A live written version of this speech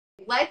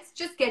let's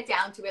just get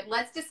down to it.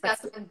 Let's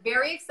discuss something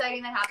very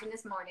exciting that happened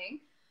this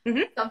morning.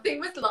 Something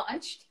was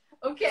launched.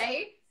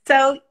 Okay.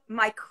 So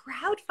my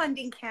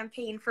crowdfunding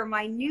campaign for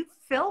my new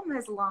film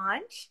has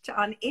launched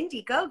on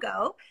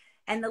Indiegogo,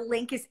 and the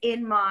link is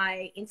in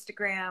my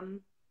Instagram.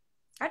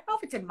 I don't know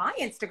if it's in my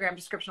Instagram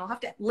description. I'll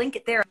have to link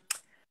it there.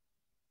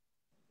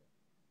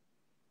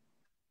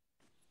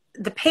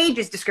 The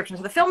page's description.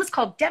 So the film is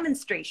called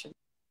Demonstration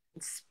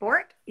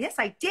Sport. Yes,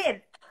 I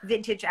did.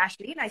 Vintage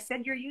Ashley, and I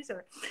said your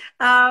user.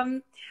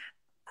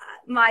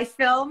 My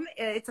film,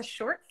 it's a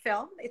short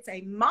film. It's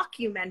a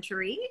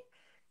mockumentary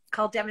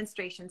called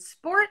Demonstration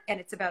Sport, and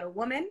it's about a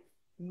woman,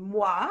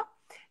 moi,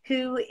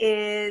 who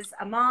is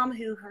a mom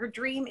who her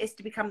dream is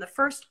to become the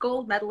first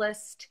gold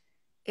medalist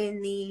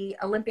in the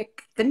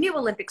new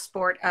Olympic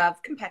sport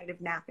of competitive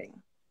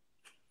napping.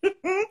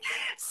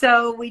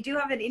 So we do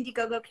have an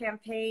Indiegogo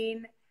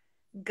campaign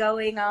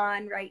going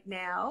on right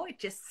now. It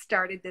just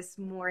started this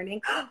morning.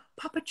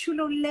 Papa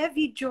Chulo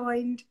Levy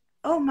joined.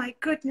 Oh my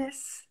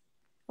goodness.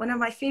 One of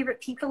my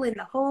favorite people in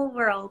the whole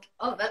world.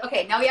 Oh,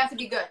 okay. Now we have to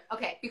be good.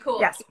 Okay, be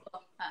cool. Yes. Be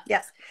cool.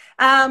 Yes.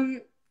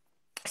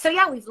 So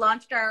yeah, we've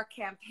launched our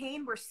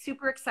campaign. We're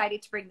super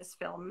excited to bring this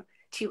film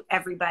to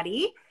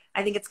everybody.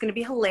 I think it's going to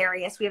be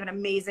hilarious. We have an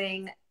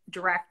amazing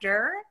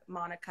director,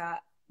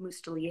 Monica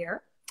Mustelier,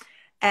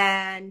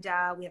 and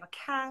we have a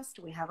cast.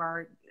 We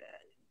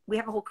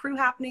have a whole crew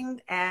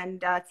happening,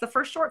 and it's the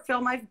first short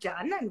film I've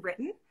done and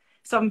written.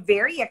 So I'm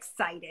very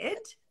excited.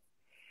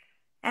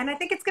 And I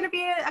think it's going to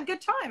be a good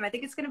time. I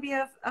think it's going to be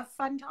a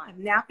fun time.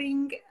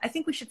 Napping, I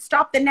think we should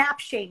stop the nap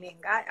shaming.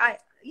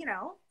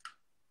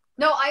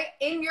 No,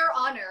 in your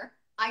honor,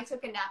 I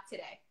took a nap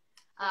today.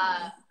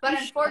 But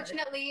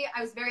unfortunately,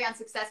 I was very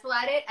unsuccessful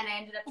at it, and I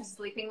ended up just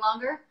sleeping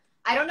longer.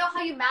 I don't know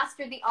how you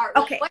mastered the art.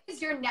 Okay. Like, what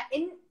is your nap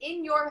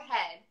in your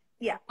head?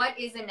 Yeah. What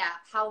is a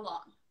nap? How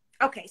long?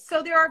 Okay,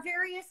 so there are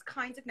various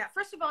kinds of nap.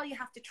 First of all, you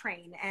have to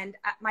train. And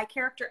my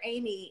character,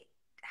 Amy,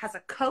 has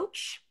a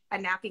coach, a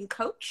napping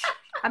coach.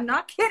 I'm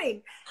not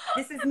kidding.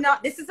 This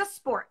is a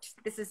sport.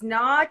 This is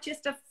not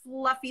just a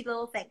fluffy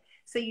little thing.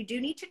 So you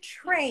do need to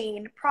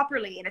train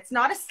properly. And it's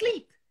not a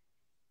sleep.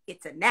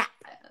 It's a nap.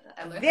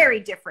 Very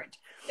different.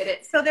 It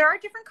is. So there are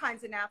different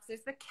kinds of naps.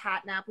 There's the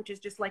cat nap, which is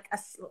just like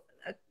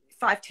a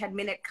 5-10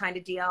 minute kind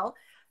of deal.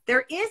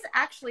 There is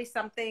actually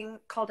something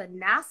called a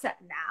NASA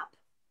nap,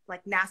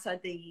 like NASA,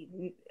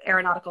 the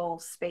aeronautical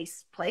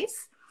space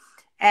place.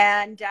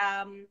 And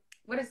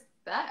what is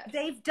that?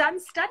 They've done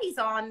studies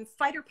on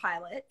fighter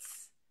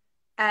pilots,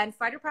 and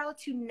fighter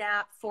pilots who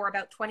nap for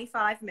about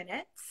 25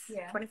 minutes,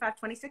 25,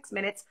 26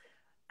 minutes,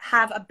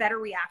 have a better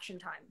reaction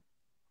time.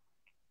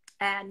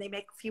 And they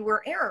make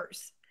fewer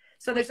errors.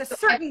 So there's a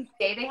certain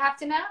day they have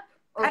to nap?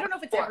 I don't know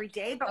if it's every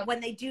day, but when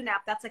they do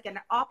nap, that's like an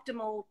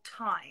optimal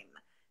time,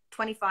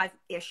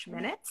 25-ish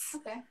minutes.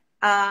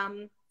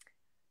 Okay.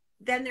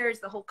 Then there's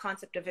the whole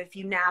concept of if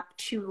you nap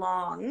too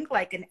long,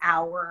 like an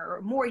hour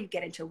or more, you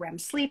get into REM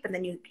sleep, and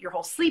then your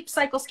whole sleep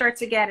cycle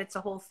starts again. It's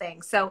a whole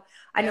thing. So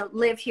I know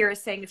Liv here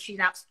is saying if she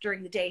naps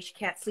during the day, she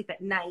can't sleep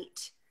at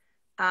night.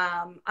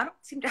 I don't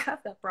seem to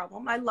have that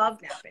problem. I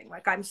love napping.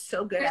 Like, I'm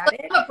so good at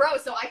it. I'm a bro,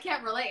 so I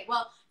can't relate.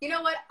 Well, you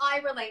know what?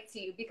 I relate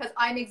to you because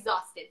I'm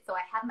exhausted. So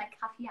I have my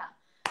coffee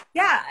out.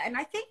 Yeah. And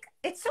I think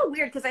it's so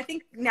weird because I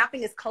think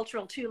napping is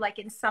cultural too. Like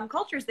in some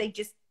cultures, they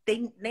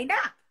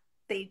nap.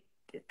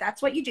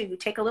 That's what you do. You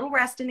take a little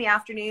rest in the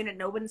afternoon and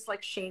no one's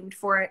like shamed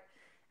for it.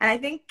 And I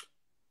think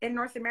in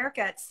North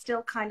America, it's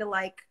still kind of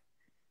like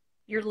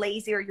you're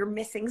lazy or you're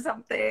missing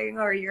something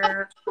or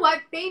you're... What?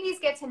 Babies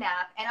get to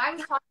nap. And I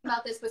was talking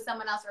about this with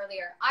someone else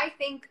earlier. I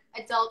think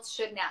adults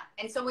should nap.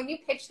 And so when you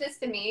pitched this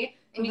to me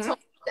and you told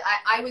me,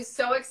 I was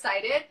so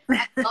excited.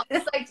 I love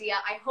this idea.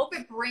 I hope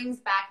it brings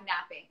back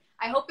napping.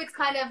 I hope it's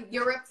kind of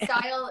Europe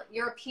style,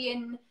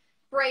 European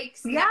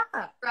breaks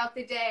throughout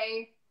the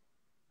day.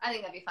 I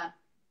think that'd be fun.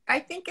 I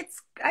think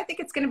it's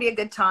going to be a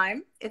good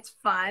time. It's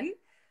fun.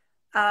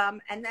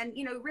 And then,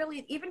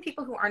 really, even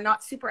people who are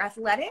not super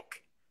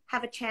athletic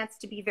have a chance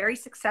to be very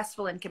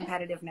successful in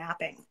competitive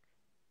napping.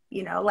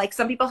 Like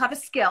some people have a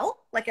skill,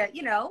 like a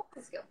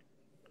skill.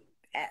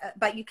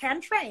 But you can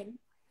train.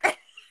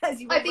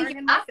 As you I think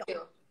you have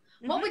to.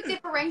 What would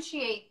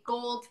differentiate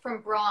gold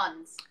from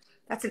bronze?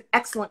 That's an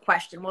excellent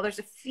question. Well, there's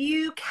a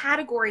few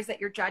categories that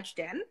you're judged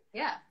in.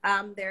 Yeah.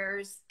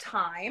 There's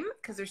time,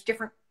 because there's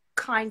different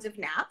kinds of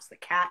naps, the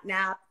cat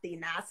nap, the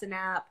NASA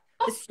nap,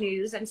 the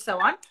snooze, and so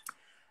on.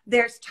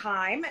 There's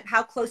time and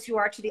how close you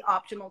are to the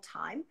optimal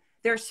time.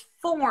 There's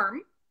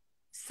form.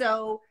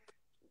 So,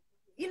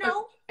 you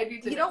don't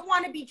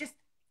want to be just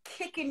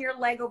kicking your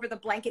leg over the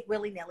blanket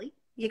willy-nilly.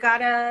 You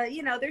gotta,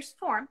 there's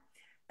form.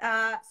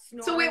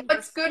 Snoring, so wait,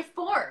 what's good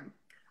form?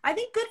 I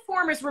think good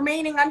form is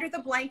remaining under the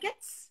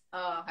blankets.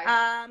 Oh,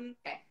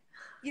 okay.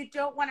 You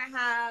don't want to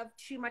have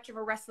too much of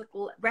a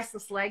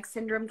restless leg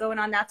syndrome going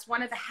on. That's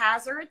one of the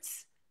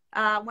hazards.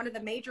 One of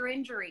the major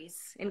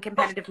injuries in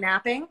competitive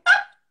napping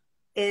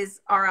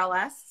is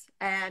RLS.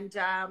 And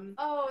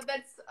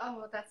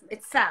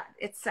it's sad.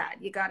 It's sad.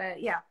 You gotta,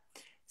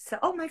 So,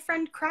 my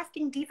friend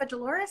Crafting Diva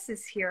Dolores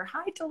is here.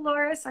 Hi,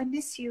 Dolores. I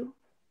miss you.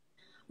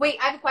 Wait,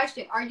 I have a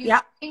question. Are you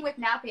cheating with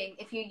napping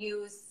if you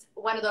use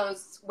one of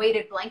those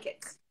weighted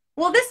blankets?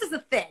 Well, this is the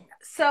thing.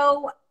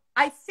 So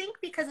I think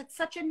because it's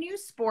such a new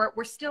sport,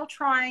 we're still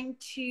trying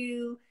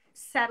to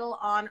settle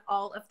on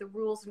all of the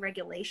rules and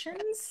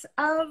regulations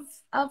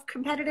of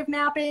competitive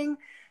napping.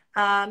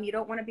 You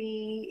don't want to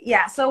be,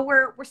 so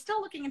we're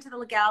still looking into the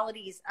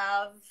legalities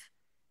of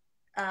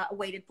a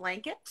weighted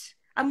blanket.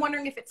 I'm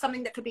wondering if it's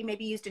something that could be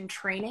maybe used in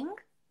training,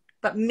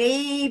 but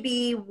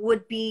maybe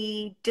would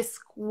be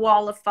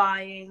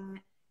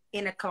disqualifying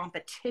in a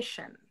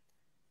competition.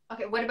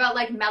 Okay, what about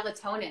like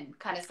melatonin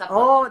kind of stuff?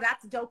 Oh,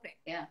 that's doping.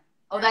 Yeah.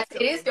 Oh,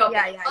 it is doping.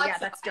 Yeah,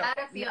 that's doping. I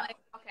had a feeling,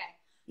 okay.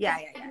 Yeah,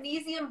 is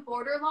magnesium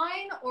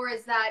borderline, or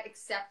is that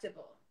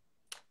acceptable?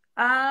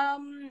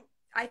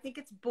 I think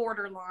it's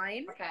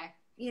borderline. Okay.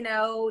 You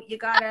know, you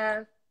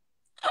gotta,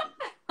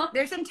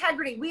 there's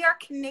integrity. We are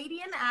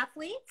Canadian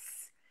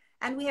athletes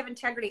and we have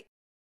integrity.